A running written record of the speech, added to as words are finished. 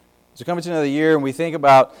So coming to another year, and we think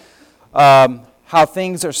about how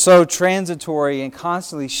things are so transitory and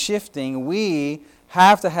constantly shifting, we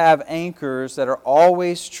have to have anchors that are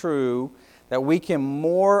always true, that we can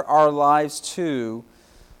moor our lives to,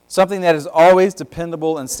 something that is always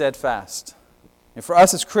dependable and steadfast. And for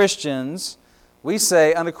us as Christians, we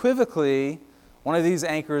say unequivocally, one of these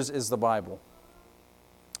anchors is the Bible.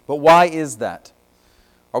 But why is that?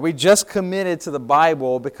 Are we just committed to the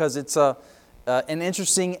Bible because it's an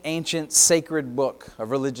interesting, ancient, sacred book of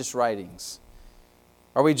religious writings?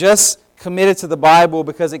 Are we just committed to the Bible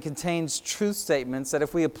because it contains truth statements that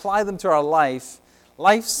if we apply them to our life,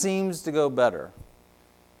 life seems to go better?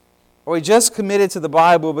 Are we just committed to the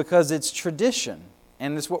Bible because it's tradition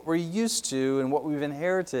and it's what we're used to and what we've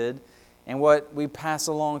inherited and what we pass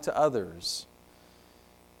along to others?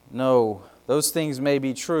 No, those things may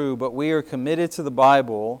be true, but we are committed to the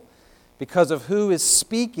Bible because of who is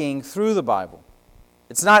speaking through the Bible.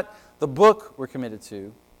 It's not the book we're committed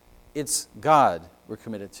to, it's God we're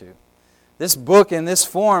committed to. This book in this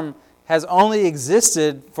form has only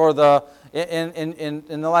existed for in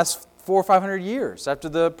the last 400 or 500 years after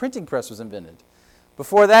the printing press was invented.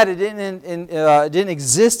 Before that, it didn't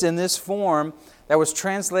exist in this form that was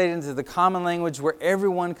translated into the common language where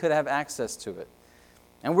everyone could have access to it.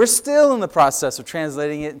 And we're still in the process of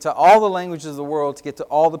translating it into all the languages of the world to get to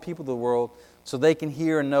all the people of the world so they can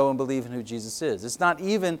hear and know and believe in who Jesus is. It's not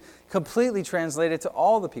even completely translated to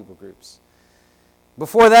all the people groups.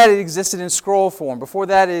 Before that, it existed in scroll form. Before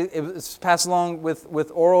that, it was passed along with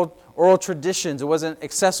oral traditions. It wasn't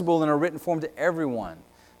accessible in a written form to everyone,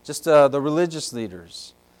 just the religious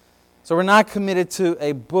leaders. So we're not committed to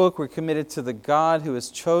a book. We're committed to the God who has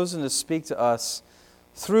chosen to speak to us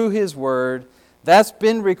through His Word. That's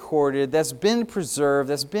been recorded, that's been preserved,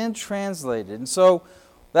 that's been translated. And so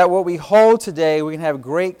that what we hold today, we can have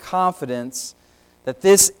great confidence that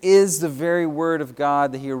this is the very Word of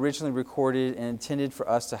God that He originally recorded and intended for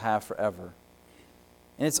us to have forever.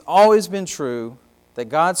 And it's always been true that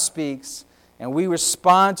God speaks and we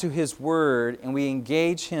respond to His Word and we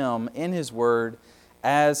engage Him in His Word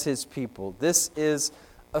as His people. This is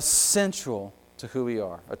essential to who we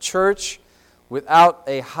are. A church without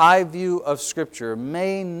a high view of Scripture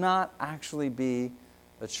may not actually be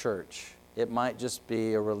a church. It might just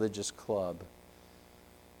be a religious club.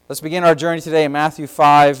 Let's begin our journey today in Matthew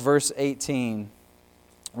 5, verse 18,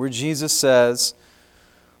 where Jesus says,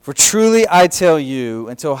 "For truly I tell you,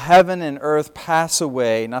 until heaven and earth pass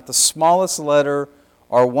away, not the smallest letter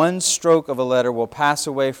or one stroke of a letter will pass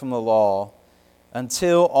away from the law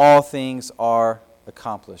until all things are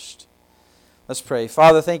accomplished." Let's pray.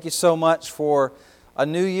 Father, thank you so much for a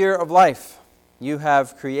new year of life. You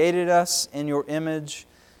have created us in your image.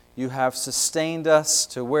 You have sustained us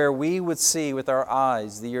to where we would see with our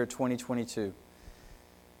eyes the year 2022.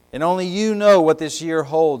 And only you know what this year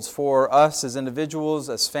holds for us as individuals,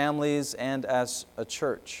 as families, and as a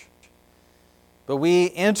church. But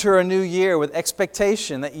we enter a new year with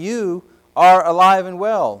expectation that you are alive and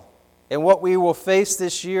well. And what we will face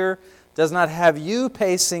this year does not have you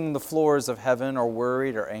pacing the floors of heaven or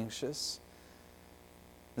worried or anxious.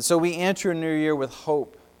 And so we enter a new year with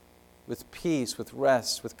hope, with peace, with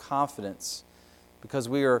rest, with confidence, because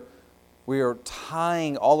we are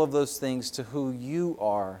tying all of those things to who you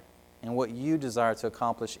are and what you desire to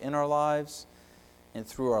accomplish in our lives and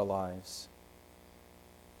through our lives.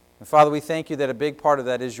 And Father, we thank you that a big part of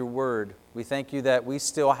that is your Word. We thank you that we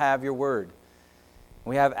still have your Word.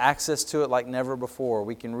 We have access to it like never before.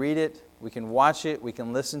 We can read it, we can watch it, we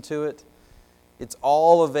can listen to it. It's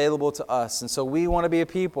all available to us. And so we want to be a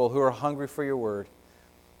people who are hungry for your Word.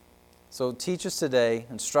 So teach us today,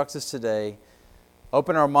 instruct us today,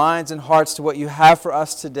 open our minds and hearts to what you have for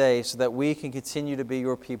us today so that we can continue to be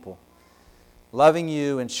your people, loving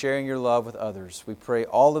you and sharing your love with others. We pray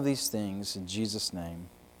all of these things in Jesus' name.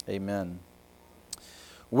 Amen.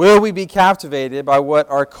 Will we be captivated by what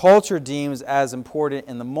our culture deems as important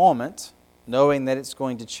in the moment, knowing that it's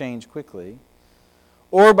going to change quickly?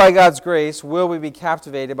 Or by God's grace, will we be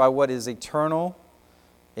captivated by what is eternal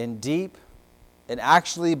and deep and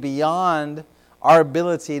actually beyond our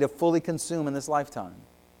ability to fully consume in this lifetime?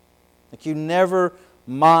 Like you never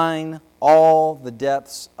mine all the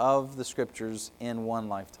depths of the Scriptures in one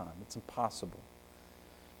lifetime. It's impossible.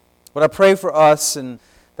 But I pray for us and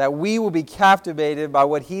that we will be captivated by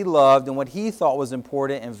what He loved and what He thought was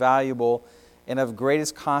important and valuable and of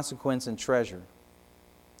greatest consequence and treasure.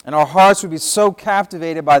 And our hearts would be so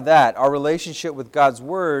captivated by that, our relationship with God's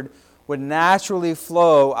Word would naturally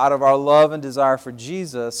flow out of our love and desire for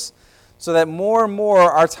Jesus, so that more and more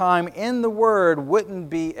our time in the Word wouldn't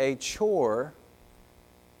be a chore,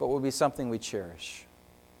 but would be something we cherish.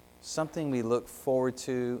 something we look forward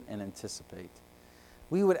to and anticipate.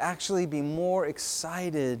 We would actually be more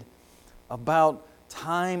excited about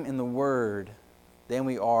time in the Word than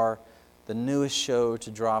we are the newest show to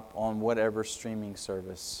drop on whatever streaming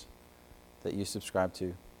service that you subscribe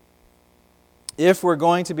to. If we're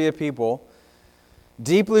going to be a people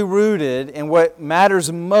deeply rooted in what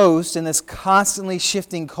matters most in this constantly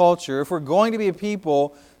shifting culture, if we're going to be a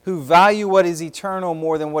people who value what is eternal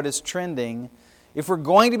more than what is trending, if we're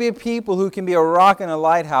going to be a people who can be a rock in a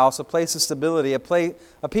lighthouse, a place of stability, a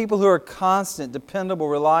people who are constant, dependable,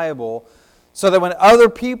 reliable, so that when other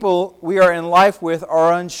people we are in life with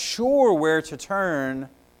are unsure where to turn,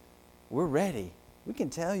 we're ready. We can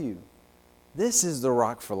tell you, this is the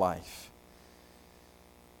rock for life.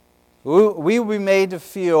 We will be made to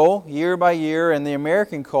feel, year by year in the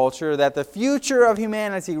American culture, that the future of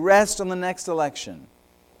humanity rests on the next election.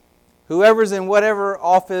 Whoever's in whatever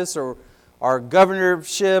office or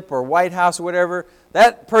governorship or White House or whatever,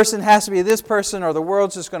 that person has to be this person or the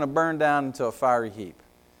world's just going to burn down into a fiery heap.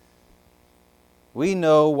 We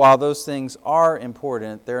know while those things are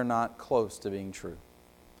important, they're not close to being true.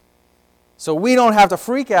 So we don't have to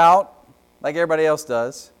freak out like everybody else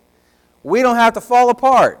does. We don't have to fall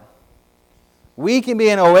apart. We can be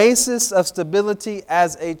an oasis of stability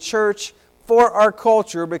as a church for our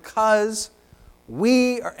culture because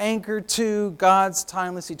we are anchored to God's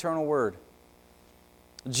timeless eternal Word.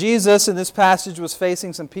 Jesus in this passage was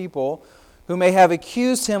facing some people who may have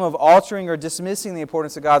accused him of altering or dismissing the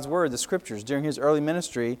importance of God's Word, the Scriptures, during his early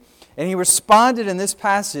ministry. And he responded in this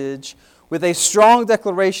passage with a strong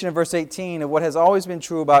declaration in verse 18 of what has always been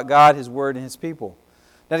true about God, His Word, and His people.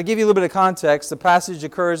 Now, to give you a little bit of context, the passage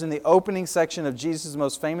occurs in the opening section of Jesus'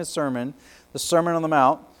 most famous sermon, the Sermon on the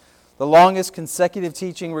Mount, the longest consecutive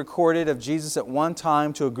teaching recorded of Jesus at one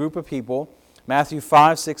time to a group of people, Matthew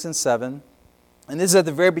 5, 6, and 7. And this is at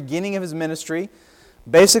the very beginning of His ministry.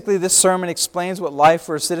 Basically, this sermon explains what life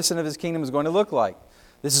for a citizen of His kingdom is going to look like.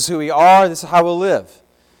 This is who we are, this is how we'll live.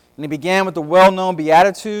 And He began with the well-known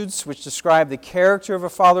Beatitudes, which describe the character of a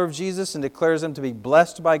follower of Jesus and declares them to be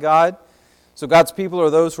blessed by God. So God's people are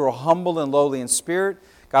those who are humble and lowly in spirit.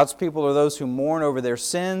 God's people are those who mourn over their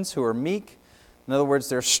sins, who are meek. In other words,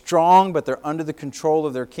 they're strong, but they're under the control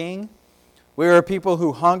of their king. We are a people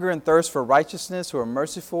who hunger and thirst for righteousness, who are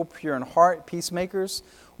merciful, pure in heart, peacemakers.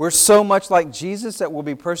 We're so much like Jesus that we'll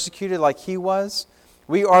be persecuted like He was.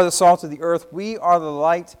 We are the salt of the earth. We are the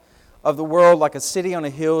light of the world, like a city on a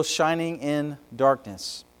hill shining in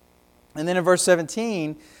darkness. And then in verse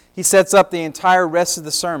 17, He sets up the entire rest of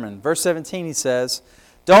the sermon. Verse 17, He says,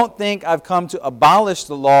 "Don't think I've come to abolish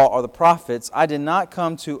the law or the prophets. I did not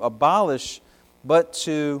come to abolish, but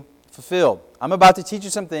to fulfill." I'm about to teach you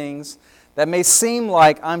some things that may seem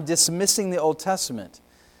like I'm dismissing the Old Testament.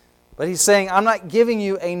 But He's saying, I'm not giving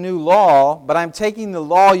you a new law, but I'm taking the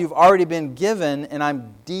law you've already been given and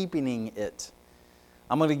I'm deepening it.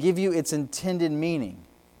 I'm going to give you its intended meaning.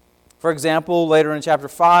 For example, later in chapter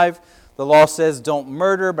 5, the law says don't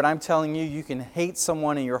murder, but I'm telling you, you can hate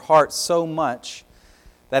someone in your heart so much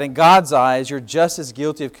that in God's eyes, you're just as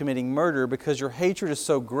guilty of committing murder because your hatred is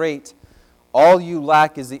so great, all you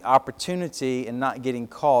lack is the opportunity in not getting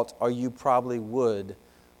caught, or you probably would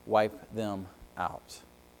wipe them out.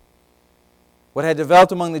 What had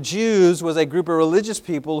developed among the Jews was a group of religious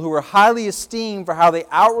people who were highly esteemed for how they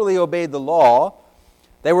outwardly obeyed the law.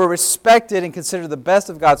 They were respected and considered the best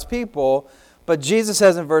of God's people. But Jesus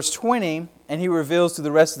says in verse 20, and He reveals through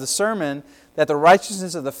the rest of the sermon, that the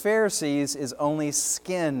righteousness of the Pharisees is only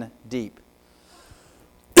skin deep.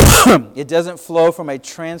 It doesn't flow from a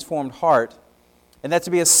transformed heart. And that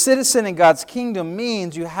to be a citizen in God's kingdom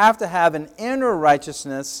means you have to have an inner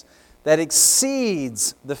righteousness that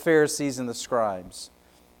exceeds the Pharisees and the scribes.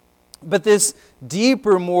 But this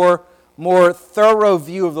deeper, more thorough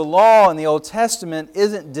view of the law in the Old Testament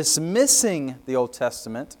isn't dismissing the Old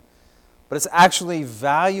Testament, but it's actually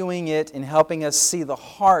valuing it and helping us see the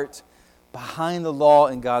heart behind the law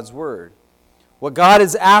in God's Word. What God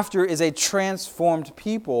is after is a transformed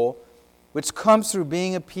people, which comes through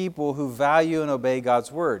being a people who value and obey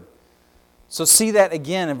God's Word. So see that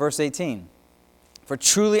again in verse 18. "For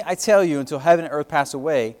truly I tell you, until heaven and earth pass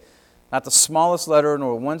away, not the smallest letter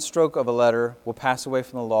nor one stroke of a letter will pass away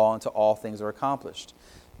from the law until all things are accomplished."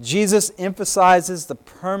 Jesus emphasizes the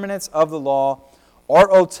permanence of the law or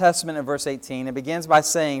Old Testament in verse 18. It begins by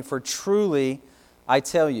saying, "For truly I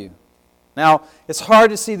tell you." Now, it's hard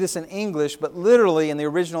to see this in English, but literally in the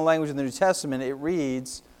original language of the New Testament, it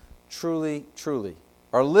reads, "truly, truly."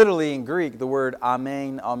 Or literally in Greek, the word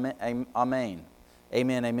amen, amen, amen,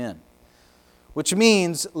 amen, amen. Which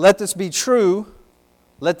means, let this be true,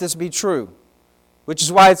 let this be true. which is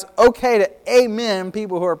why it's okay to amen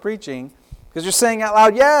people who are preaching, because you're saying out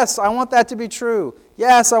loud, yes, I want that to be true.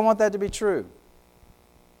 Yes, I want that to be true.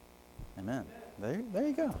 Amen. There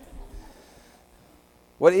you go.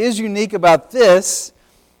 What is unique about this,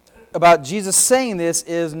 about Jesus saying this,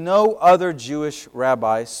 is no other Jewish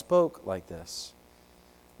rabbi spoke like this.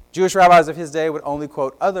 Jewish rabbis of his day would only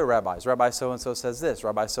quote other rabbis. Rabbi so-and-so says this.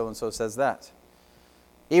 Rabbi so-and-so says that.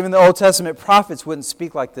 Even the Old Testament prophets wouldn't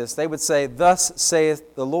speak like this. They would say, thus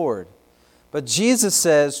saith the Lord. But Jesus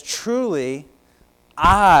says, truly,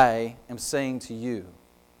 I am saying to you.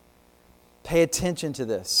 Pay attention to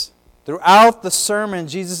this. Throughout the sermon,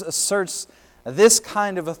 Jesus asserts this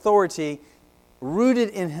kind of authority rooted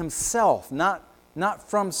in himself, not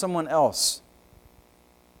from someone else.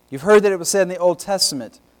 You've heard that it was said in the Old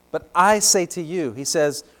Testament, but I say to you, he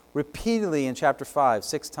says repeatedly in chapter 5,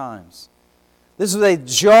 6 times. This is a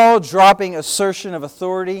jaw-dropping assertion of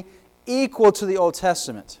authority equal to the Old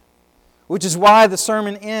Testament, which is why the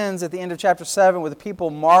sermon ends at the end of chapter 7 with the people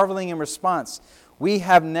marveling in response. We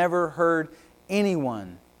have never heard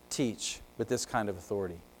anyone teach with this kind of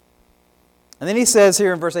authority. And then he says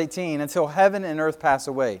here in verse 18, until heaven and earth pass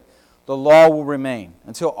away, the law will remain,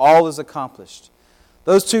 until all is accomplished.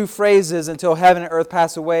 Those two phrases, until heaven and earth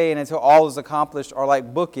pass away and until all is accomplished, are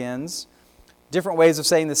like bookends, different ways of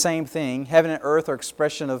saying the same thing. Heaven and earth are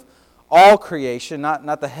expression of all creation,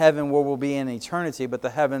 not the heaven where we'll be in eternity, but the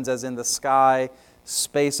heavens as in the sky,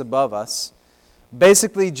 space above us.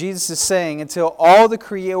 Basically, Jesus is saying until all the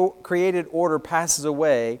created order passes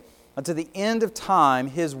away, until the end of time,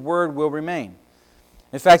 His Word will remain.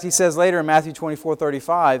 In fact, He says later in Matthew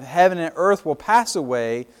 24:35, heaven and earth will pass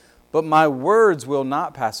away, but my words will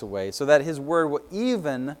not pass away, so that His Word will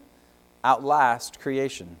even outlast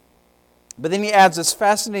creation. But then He adds this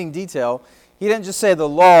fascinating detail. He didn't just say the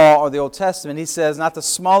law or the Old Testament. He says not the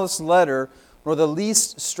smallest letter nor the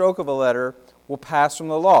least stroke of a letter will pass from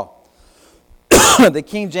the law. The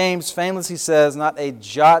King James famously says not a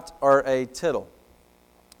jot or a tittle.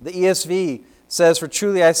 The ESV says, for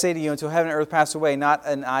truly I say to you, until heaven and earth pass away, not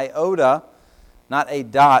an iota, not a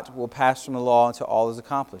dot will pass from the law until all is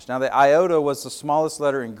accomplished. Now the iota was the smallest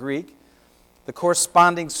letter in Greek. The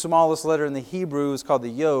corresponding smallest letter in the Hebrew is called the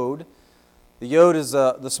yod. The yod is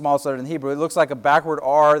the smallest letter in Hebrew. It looks like a backward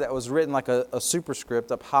R that was written like a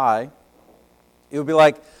superscript up high. It would be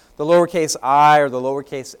like the lowercase I or the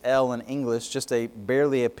lowercase L in English, just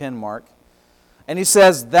barely a pen mark. And he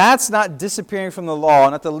says that's not disappearing from the law,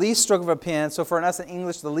 not the least stroke of a pen. So for us in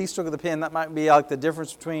English, the least stroke of the pen, that might be like the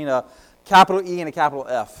difference between a capital E and a capital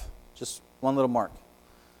F. Just one little mark.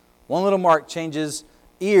 One little mark changes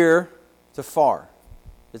ear to far.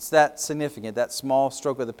 It's that significant, that small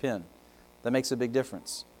stroke of the pen. That makes a big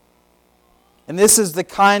difference. And this is the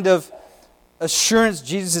kind of assurance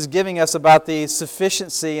Jesus is giving us about the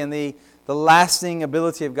sufficiency and the lasting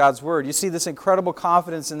ability of God's Word. You see this incredible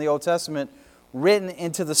confidence in the Old Testament written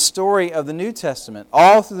into the story of the New Testament.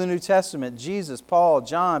 All through the New Testament, Jesus, Paul,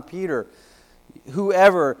 John, Peter,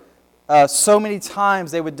 whoever, so many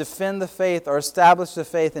times they would defend the faith or establish the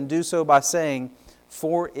faith and do so by saying,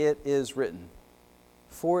 for it is written.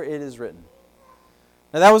 For it is written.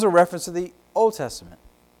 Now that was a reference to the Old Testament.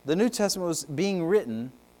 The New Testament was being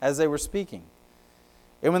written as they were speaking.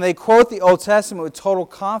 And when they quote the Old Testament with total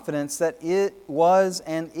confidence that it was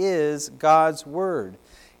and is God's Word.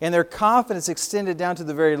 And their confidence extended down to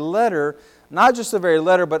the very letter, not just the very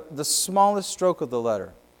letter, but the smallest stroke of the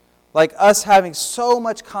letter. Like us having so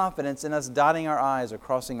much confidence in us dotting our I's or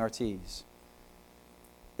crossing our T's.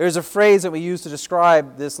 There's a phrase that we use to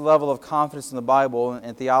describe this level of confidence in the Bible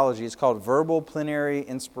and theology. It's called verbal plenary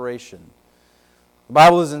inspiration. The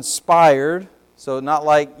Bible is inspired, so not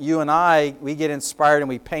like you and I, we get inspired and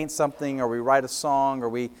we paint something or we write a song or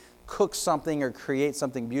we cook something or create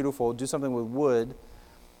something beautiful, do something with wood.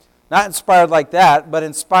 Not inspired like that, but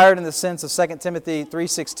inspired in the sense of 2 Timothy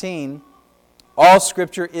 3:16. All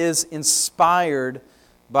Scripture is inspired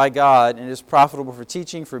by God and is profitable for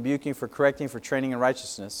teaching, for rebuking, for correcting, for training in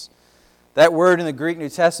righteousness. That word in the Greek New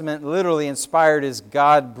Testament, literally inspired, is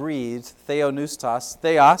God-breathed, theopneustos,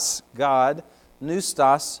 theos, God,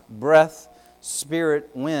 pneustos, breath, spirit,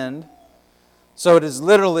 wind. So it is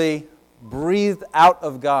literally breathed out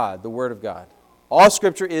of God, the Word of God. All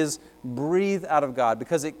Scripture is breathed out of God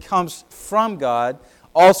because it comes from God.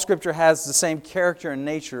 All Scripture has the same character and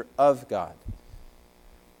nature of God.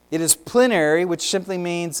 It is plenary, which simply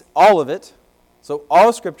means all of it. So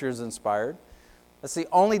all Scripture is inspired. That's the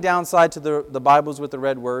only downside to the Bibles with the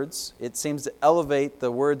red words. It seems to elevate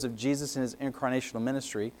the words of Jesus in His incarnational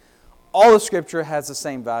ministry. All of Scripture has the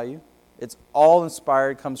same value. It's all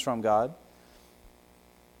inspired, comes from God.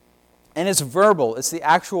 And it's verbal. It's the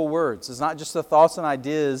actual words. It's not just the thoughts and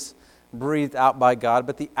ideas breathed out by God,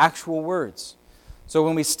 but the actual words. So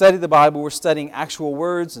when we study the Bible, we're studying actual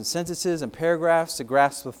words and sentences and paragraphs to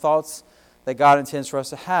grasp the thoughts that God intends for us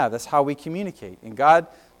to have. That's how we communicate. And God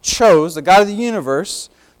chose, the God of the universe,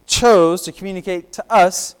 chose to communicate to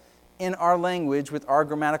us in our language with our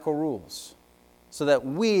grammatical rules so that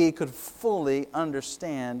we could fully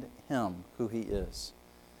understand Him, who He is.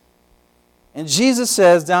 And Jesus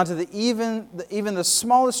says, down to even the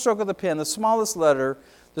smallest stroke of the pen, the smallest letter,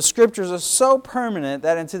 the Scriptures are so permanent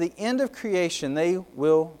that until the end of creation they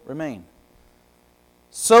will remain.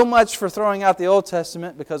 So much for throwing out the Old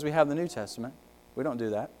Testament because we have the New Testament. We don't do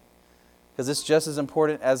that because it's just as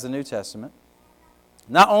important as the New Testament.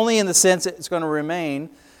 Not only in the sense that it's going to remain,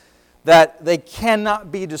 that they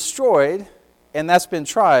cannot be destroyed, and that's been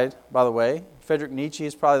tried, by the way. Friedrich Nietzsche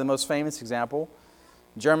is probably the most famous example.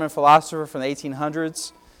 German philosopher from the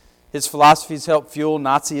 1800s. His philosophies helped fuel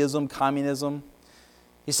Nazism, communism.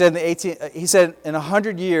 He said in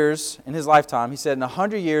 100 years, in his lifetime, he said in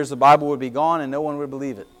 100 years the Bible would be gone and no one would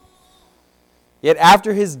believe it. Yet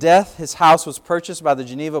after his death, his house was purchased by the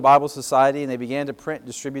Geneva Bible Society and they began to print and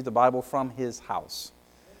distribute the Bible from his house.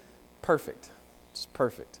 Perfect. Just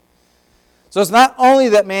perfect. So it's not only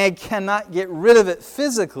that man cannot get rid of it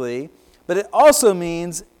physically, but it also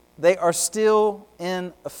means they are still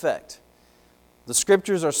in effect. The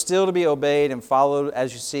Scriptures are still to be obeyed and followed,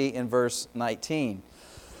 as you see in verse 19,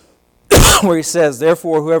 where he says,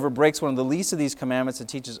 "Therefore, whoever breaks one of the least of these commandments and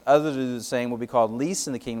teaches others to do the same will be called least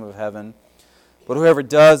in the kingdom of heaven. But whoever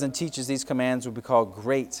does and teaches these commands will be called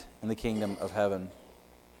great in the kingdom of heaven."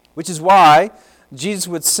 Which is why Jesus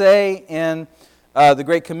would say in the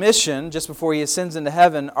Great Commission, just before He ascends into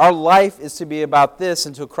heaven, our life is to be about this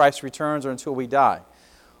until Christ returns or until we die.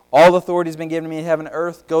 All authority has been given to me in heaven and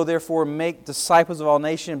earth. Go therefore, make disciples of all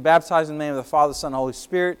nations, baptizing in the name of the Father, Son, and Holy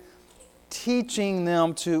Spirit, teaching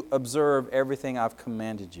them to observe everything I've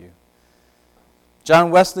commanded you.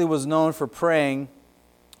 John Wesley was known for praying,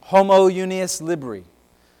 Homo unius libri.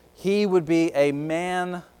 He would be a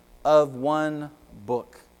man of one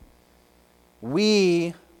book.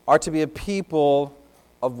 We are to be a people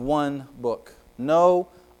of one book. No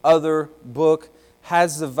other book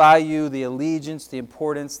has the value, the allegiance, the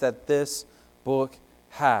importance that this book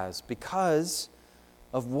has because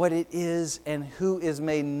of what it is and who is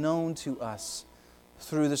made known to us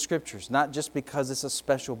through the Scriptures, not just because it's a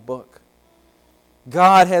special book.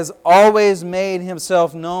 God has always made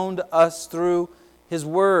Himself known to us through His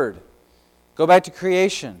Word. Go back to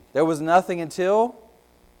creation. There was nothing until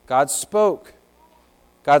God spoke.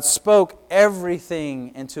 God spoke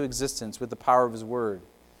everything into existence with the power of His Word.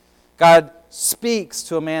 God speaks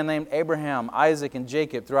to a man named Abraham, Isaac, and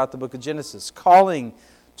Jacob throughout the book of Genesis, calling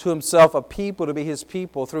to Himself a people to be His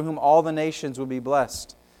people through whom all the nations will be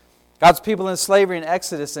blessed. God's people in slavery in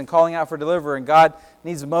Exodus and calling out for deliverer, and God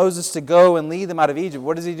needs Moses to go and lead them out of Egypt.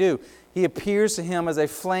 What does He do? He appears to him as a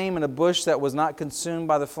flame in a bush that was not consumed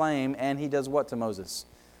by the flame, and He does what to Moses?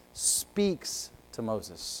 Speaks to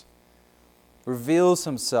Moses, reveals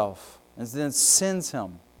Himself, and then sends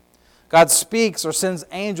him. God speaks or sends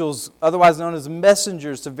angels, otherwise known as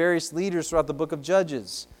messengers, to various leaders throughout the book of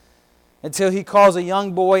Judges, until He calls a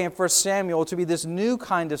young boy in 1 Samuel to be this new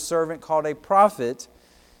kind of servant called a prophet.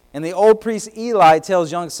 And the old priest Eli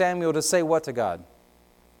tells young Samuel to say what to God?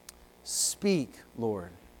 Speak, Lord,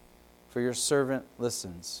 for your servant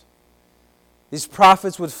listens. These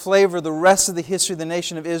prophets would flavor the rest of the history of the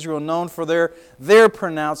nation of Israel, known for their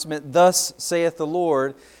pronouncement, "Thus saith the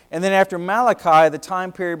Lord." And then after Malachi, the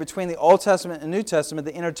time period between the Old Testament and New Testament,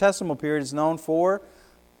 the intertestamental period, is known for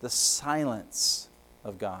the silence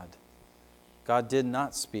of God. God did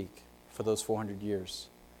not speak for those 400 years.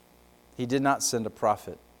 He did not send a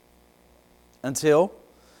prophet until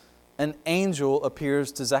an angel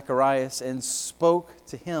appears to Zacharias and spoke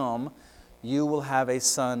to him, "You will have a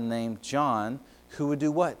son named John," who would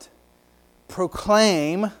do what?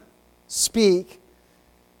 Proclaim, speak,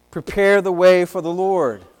 prepare the way for the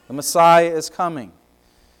Lord. The Messiah is coming.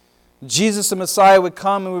 Jesus, the Messiah, would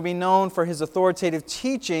come and would be known for His authoritative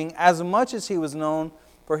teaching as much as He was known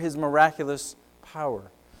for His miraculous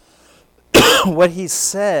power. What He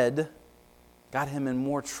said got Him in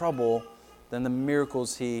more trouble than the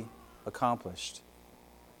miracles He accomplished.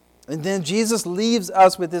 And then Jesus leaves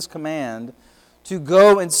us with this command to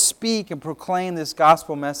go and speak and proclaim this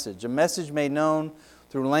gospel message, a message made known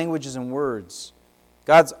through languages and words.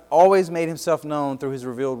 God's always made Himself known through His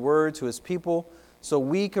revealed word to His people so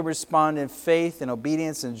we could respond in faith and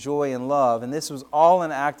obedience and joy and love. And this was all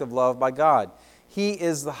an act of love by God. He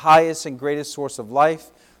is the highest and greatest source of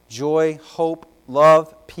life, joy, hope,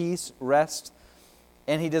 love, peace, rest.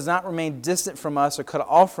 And He does not remain distant from us or cut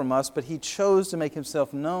off from us, but He chose to make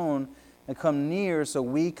Himself known and come near so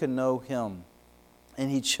we could know Him. And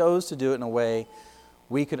He chose to do it in a way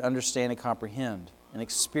we could understand and comprehend and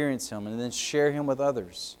experience Him and then share Him with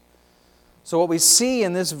others. So what we see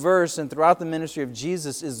in this verse and throughout the ministry of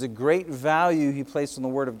Jesus is the great value He placed on the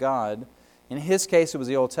Word of God. In His case, it was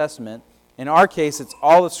the Old Testament. In our case, it's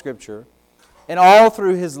all of Scripture. And all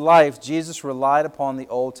through His life, Jesus relied upon the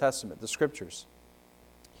Old Testament, the Scriptures.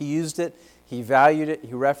 He used it, He valued it,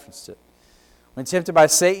 He referenced it. When tempted by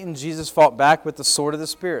Satan, Jesus fought back with the sword of the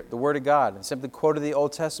Spirit, the Word of God, and simply quoted the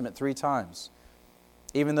Old Testament 3 times,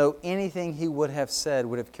 even though anything He would have said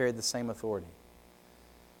would have carried the same authority.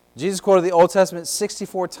 Jesus quoted the Old Testament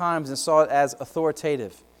 64 times and saw it as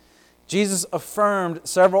authoritative. Jesus affirmed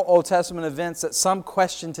several Old Testament events that some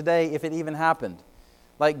question today if it even happened,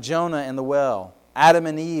 like Jonah and the well, Adam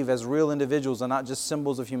and Eve as real individuals and not just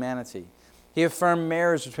symbols of humanity. He affirmed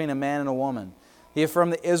marriage between a man and a woman. He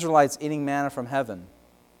affirmed the Israelites eating manna from heaven.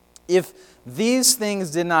 If these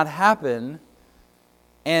things did not happen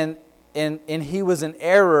and He was in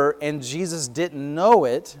error and Jesus didn't know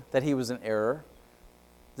it, that He was in error,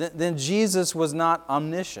 then Jesus was not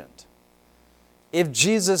omniscient. If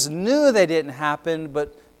Jesus knew they didn't happen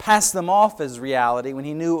but passed them off as reality when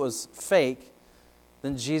He knew it was fake,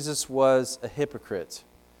 then Jesus was a hypocrite.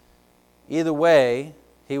 Either way,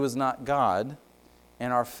 He was not God,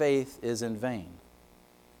 and our faith is in vain.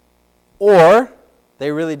 Or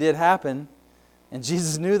they really did happen, and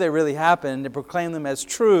Jesus knew they really happened and proclaimed them as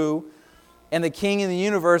true, and the King of the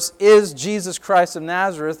universe is Jesus Christ of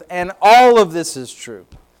Nazareth, and all of this is true.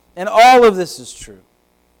 And all of this is true.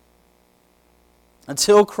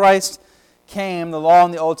 Until Christ came, the law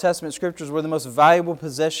and the Old Testament Scriptures were the most valuable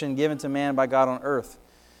possession given to man by God on earth.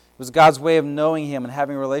 It was God's way of knowing Him and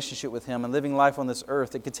having a relationship with Him and living life on this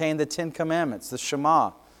earth. It contained the 10 Commandments, the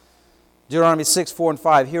Shema. Deuteronomy 6, 4 and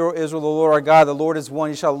 5. Hear, O Israel, the Lord our God, the Lord is one.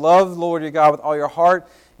 You shall love the Lord your God with all your heart,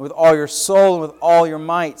 and with all your soul, and with all your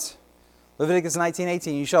might. Leviticus 19,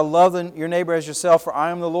 18. You shall love your neighbor as yourself, for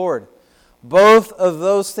I am the Lord. Both of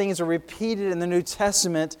those things are repeated in the New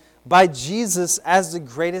Testament by Jesus as the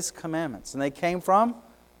greatest commandments. And they came from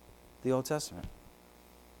the Old Testament.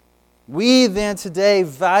 We then today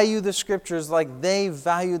value the Scriptures like they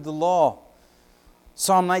valued the law.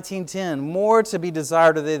 Psalm 19:10, more to be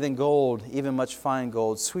desired are they than gold, even much fine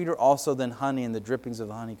gold, sweeter also than honey and the drippings of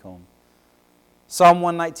the honeycomb. Psalm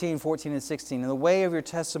 119, 14 and 16, in the way of your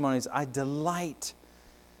testimonies I delight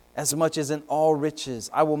as much as in all riches.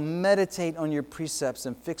 I will meditate on your precepts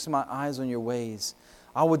and fix my eyes on your ways.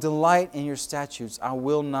 I will delight in your statutes. I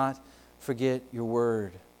will not forget your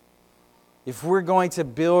word. If we're going to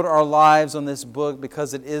build our lives on this book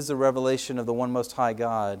because it is the revelation of the one most high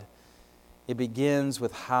God, it begins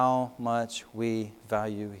with how much we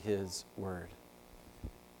value His word.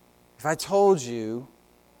 If I told you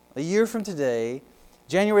a year from today,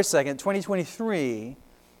 January 2nd, 2023,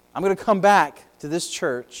 I'm going to come back to this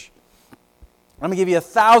church. I'm going to give you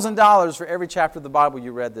 $1,000 for every chapter of the Bible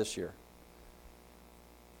you read this year.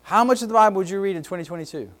 How much of the Bible would you read in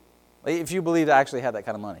 2022? If you believed I actually had that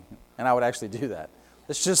kind of money, and I would actually do that.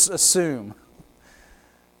 Let's just assume.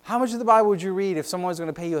 How much of the Bible would you read if someone was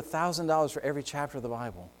going to pay you $1,000 for every chapter of the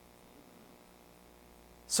Bible?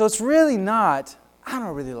 So it's really not, I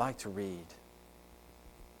don't really like to read.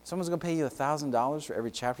 Someone's going to pay you $1,000 for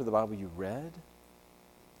every chapter of the Bible you read?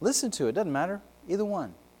 Listen to it, doesn't matter, either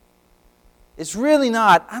one. It's really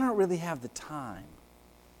not, I don't really have the time.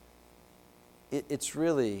 It's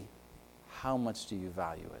really, how much do you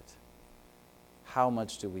value it? How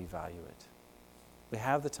much do we value it? We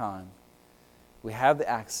have the time. We have the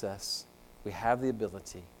access. We have the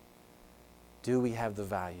ability. Do we have the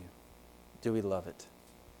value? Do we love it?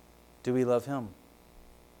 Do we love Him?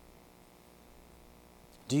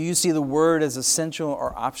 Do you see the Word as essential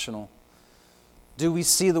or optional? Do we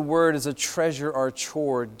see the Word as a treasure or a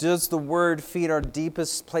chore? Does the Word feed our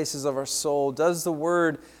deepest places of our soul? Does the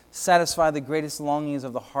Word satisfy the greatest longings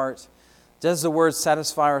of the heart? Does the Word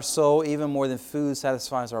satisfy our soul even more than food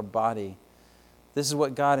satisfies our body? This is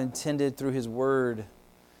what God intended through His Word,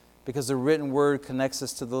 because the written Word connects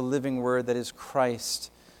us to the living Word that is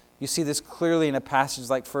Christ. You see this clearly in a passage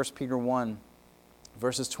like 1 Peter 1,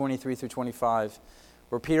 verses 23 through 25,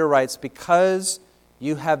 where Peter writes, because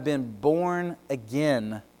you have been born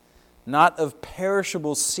again, not of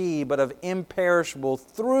perishable seed, but of imperishable,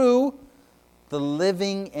 through the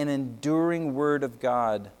living and enduring Word of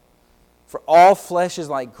God. For all flesh is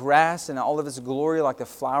like grass, and all of its glory like the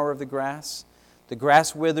flower of the grass. The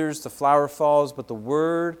grass withers, the flower falls, but the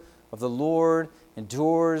word of the Lord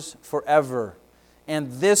endures forever.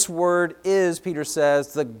 And this word is, Peter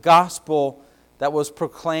says, the gospel that was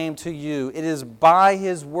proclaimed to you. It is by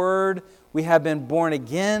His word we have been born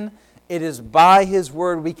again. It is by His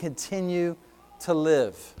word we continue to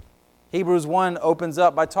live. Hebrews 1 opens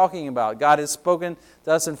up by talking about God has spoken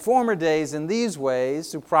to us in former days in these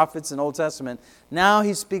ways through prophets in Old Testament. Now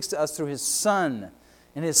He speaks to us through His Son.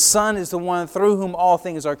 And His Son is the one through whom all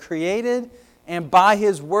things are created. And by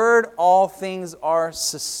His word all things are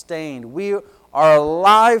sustained. We are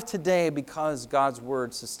alive today because God's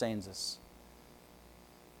word sustains us.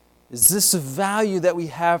 Is this a value that we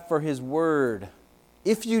have for His word?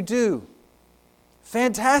 If you do,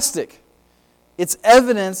 fantastic. It's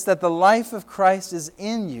evidence that the life of Christ is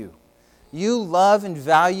in you. You love and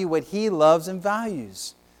value what He loves and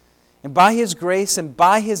values. And by His grace and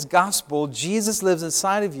by His gospel, Jesus lives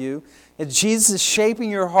inside of you, and Jesus is shaping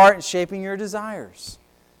your heart and shaping your desires.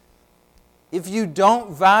 If you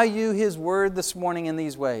don't value His word this morning in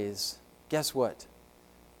these ways, guess what?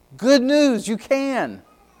 Good news, you can.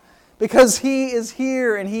 Because He is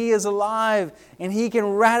here and He is alive and He can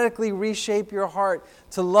radically reshape your heart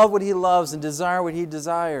to love what He loves and desire what He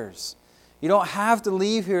desires. You don't have to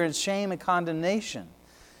leave here in shame and condemnation.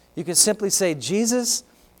 You can simply say, Jesus,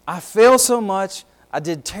 I fail so much. I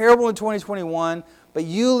did terrible in 2021, but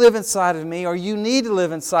You live inside of me, or You need to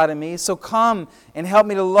live inside of me. So come and help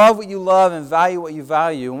me to love what You love and value what You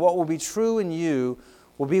value. And what will be true in you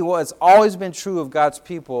will be what has always been true of God's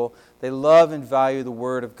people. They love and value the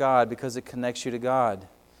Word of God because it connects you to God.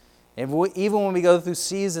 And even when we go through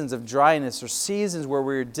seasons of dryness or seasons where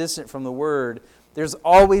we're distant from the Word, there's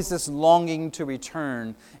always this longing to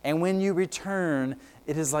return. And when you return,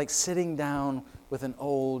 it is like sitting down with an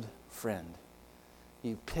old friend.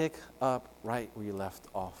 You pick up right where you left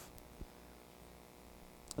off.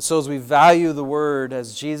 So as we value the Word,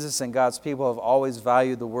 as Jesus and God's people have always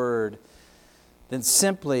valued the Word, then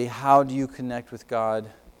simply, how do you connect with God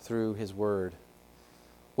through His Word?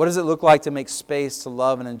 What does it look like to make space to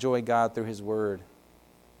love and enjoy God through His Word?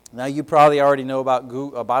 Now, you probably already know about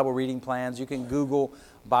Bible reading plans. You can Google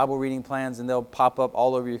Bible reading plans and they'll pop up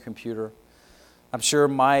all over your computer. I'm sure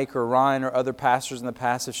Mike or Ryan or other pastors in the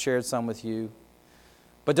past have shared some with you.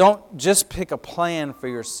 But don't just pick a plan for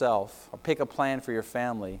yourself or pick a plan for your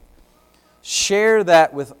family. Share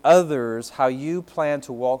that with others, how you plan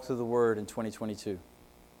to walk through the Word in 2022.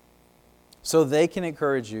 So they can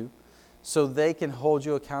encourage you, so they can hold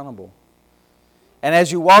you accountable. And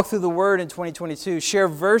as you walk through the Word in 2022, share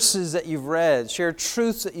verses that you've read, share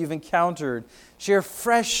truths that you've encountered, share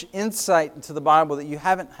fresh insight into the Bible that you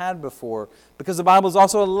haven't had before, because the Bible is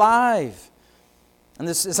also alive. And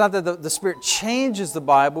it's not that the Spirit changes the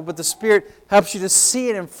Bible, but the Spirit helps you to see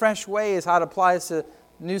it in fresh ways, how it applies to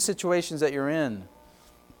new situations that you're in.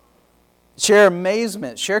 Share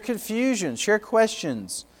amazement, share confusion, share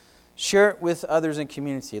questions. Share it with others in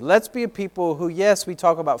community. Let's be a people who, yes, we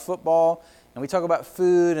talk about football and we talk about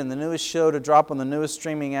food and the newest show to drop on the newest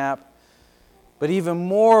streaming app. But even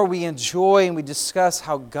more, we enjoy and we discuss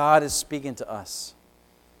how God is speaking to us.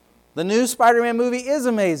 The new Spider-Man movie is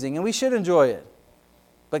amazing and we should enjoy it.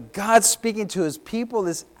 But God speaking to His people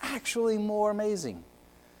is actually more amazing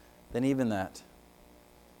than even that.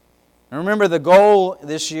 And remember, the goal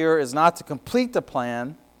this year is not to complete the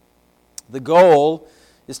plan. The goal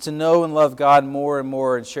is to know and love God more and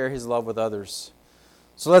more and share His love with others.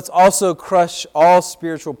 So let's also crush all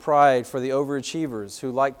spiritual pride for the overachievers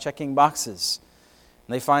who like checking boxes.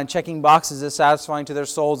 And they find checking boxes as satisfying to their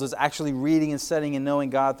souls as actually reading and studying and knowing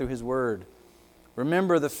God through His Word.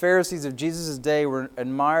 Remember, the Pharisees of Jesus' day were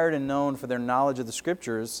admired and known for their knowledge of the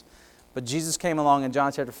Scriptures. But Jesus came along in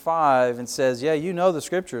John chapter 5 and says, yeah, you know the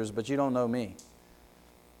Scriptures, but you don't know me.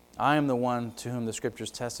 I am the one to whom the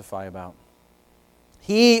Scriptures testify about.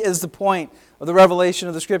 He is the point of the revelation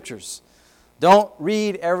of the Scriptures. Don't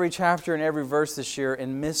read every chapter and every verse this year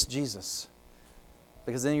and miss Jesus.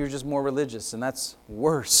 Because then you're just more religious, and that's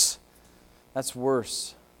worse. That's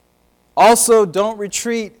worse. Also, don't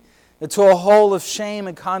retreat into a hole of shame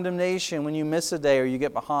and condemnation when you miss a day or you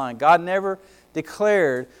get behind. God never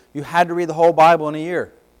declared you had to read the whole Bible in a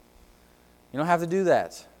year. You don't have to do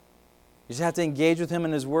that. You just have to engage with Him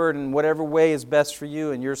in His Word in whatever way is best for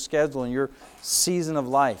you and your schedule and your season of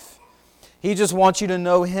life. He just wants you to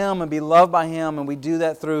know Him and be loved by Him, and we do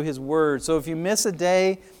that through His Word. So if you miss a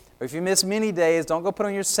day, or if you miss many days, don't go put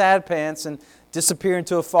on your sad pants and disappear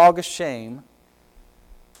into a fog of shame.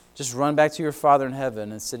 Just run back to your Father in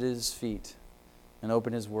heaven and sit at His feet and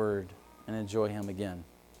open His Word and enjoy Him again.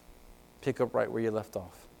 Pick up right where you left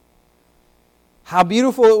off. How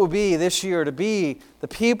beautiful it will be this year to be the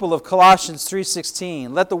people of Colossians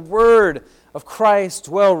 3:16. Let the word of Christ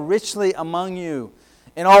dwell richly among you,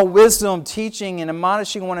 in all wisdom, teaching and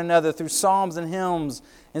admonishing one another through psalms and hymns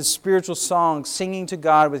and spiritual songs, singing to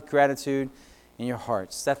God with gratitude in your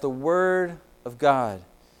hearts. That the Word of God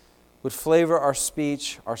would flavor our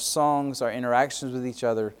speech, our songs, our interactions with each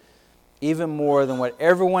other, even more than what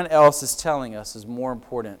everyone else is telling us is more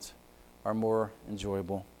important or more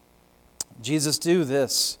enjoyable. Jesus, do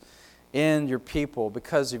this in your people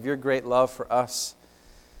because of your great love for us.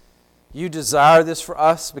 You desire this for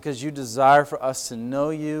us because you desire for us to know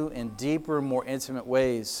you in deeper, more intimate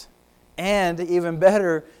ways. And even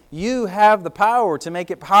better, you have the power to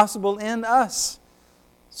make it possible in us.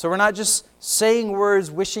 So we're not just saying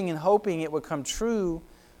words, wishing and hoping it would come true.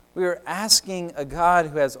 We are asking a God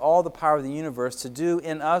who has all the power of the universe to do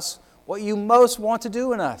in us what you most want to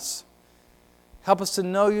do in us. Help us to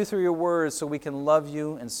know you through your words so we can love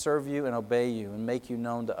you and serve you and obey you and make you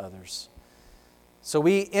known to others. So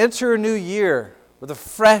we enter a new year with a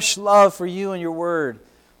fresh love for you and your word,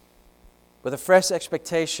 with a fresh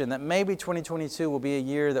expectation that maybe 2022 will be a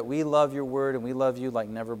year that we love your word and we love you like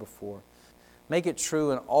never before. Make it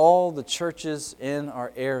true in all the churches in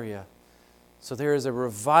our area. So there is a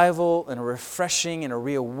revival and a refreshing and a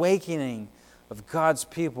reawakening of God's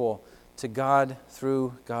people to God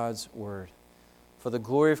through God's word. For the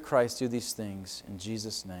glory of Christ, do these things. In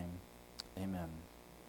Jesus' name, amen.